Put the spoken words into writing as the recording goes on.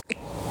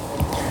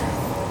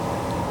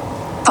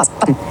Pause.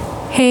 Button.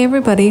 Hey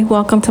everybody,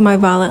 welcome to my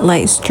Violet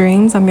Light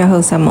streams. I'm your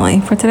host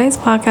Emily. For today's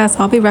podcast,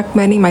 I'll be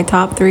recommending my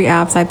top 3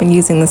 apps I've been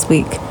using this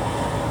week.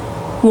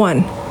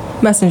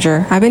 1.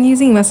 Messenger. I've been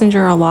using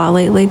Messenger a lot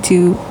lately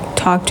to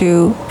talk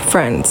to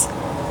friends.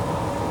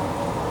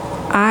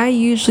 I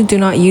usually do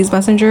not use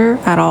Messenger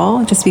at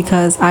all just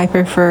because I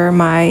prefer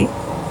my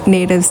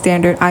native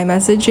standard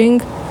iMessaging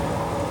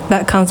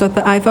that comes with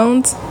the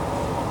iPhones.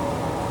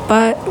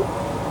 But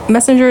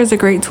Messenger is a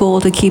great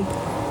tool to keep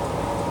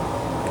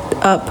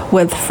up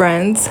with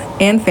friends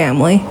and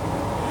family.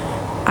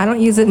 I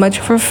don't use it much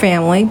for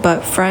family,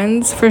 but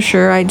friends for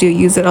sure I do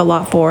use it a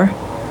lot for.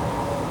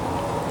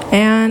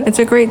 And it's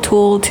a great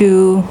tool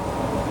to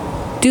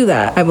do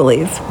that, I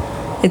believe.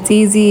 It's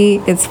easy,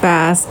 it's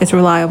fast, it's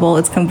reliable,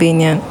 it's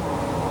convenient.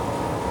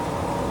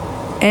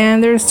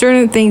 And there's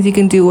certain things you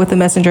can do with the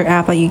Messenger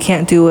app that you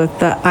can't do with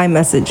the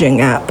iMessaging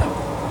app.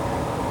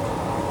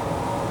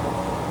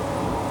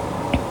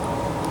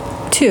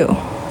 2.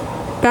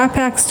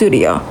 Backpack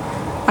Studio.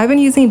 I've been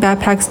using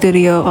Backpack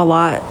Studio a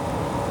lot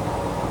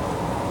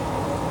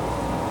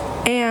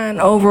and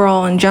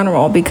overall in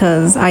general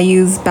because I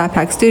use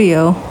Backpack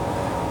Studio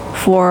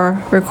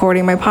for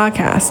recording my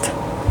podcast.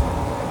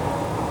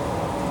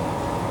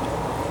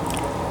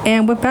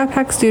 And with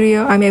Backpack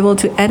Studio, I'm able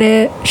to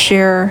edit,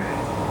 share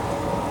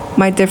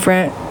my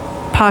different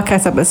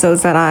podcast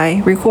episodes that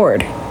I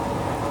record.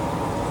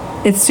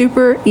 It's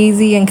super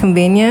easy and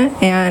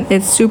convenient, and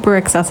it's super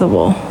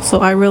accessible. So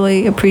I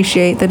really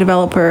appreciate the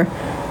developer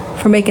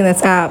for making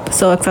this app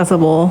so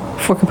accessible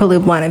for completely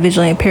blind and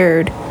visually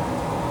impaired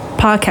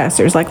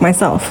podcasters like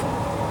myself.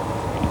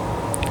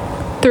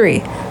 3.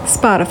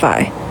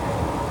 Spotify.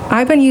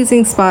 I've been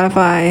using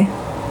Spotify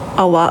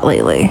a lot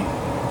lately.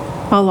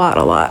 A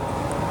lot.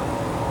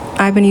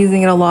 I've been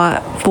using it a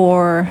lot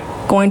for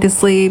going to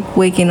sleep,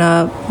 waking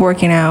up,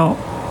 working out,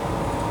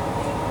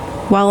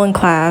 while in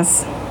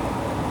class.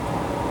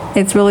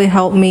 It's really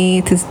helped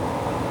me to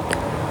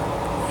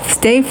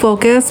stay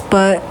focused,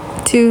 but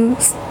to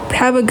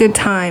have a good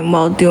time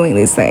while doing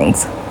these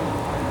things.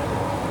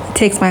 It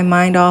takes my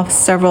mind off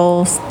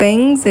several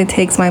things. It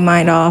takes my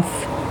mind off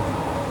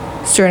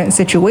certain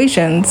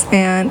situations,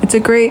 and it's a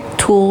great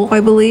tool,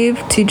 I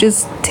believe, to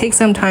just take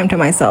some time to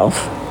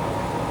myself.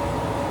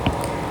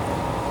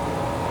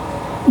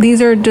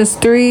 These are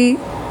just 3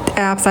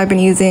 apps I've been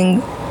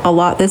using a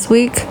lot this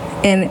week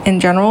and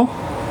in general.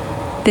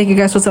 Thank you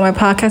guys for listening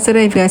to my podcast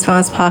today. If you guys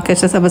found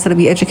this episode to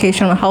be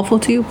educational and helpful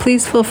to you,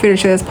 please feel free to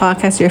share this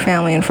podcast to your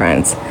family and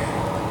friends.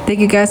 Thank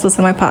you guys for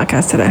listening to my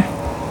podcast today.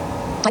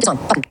 Mic is on.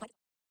 Button.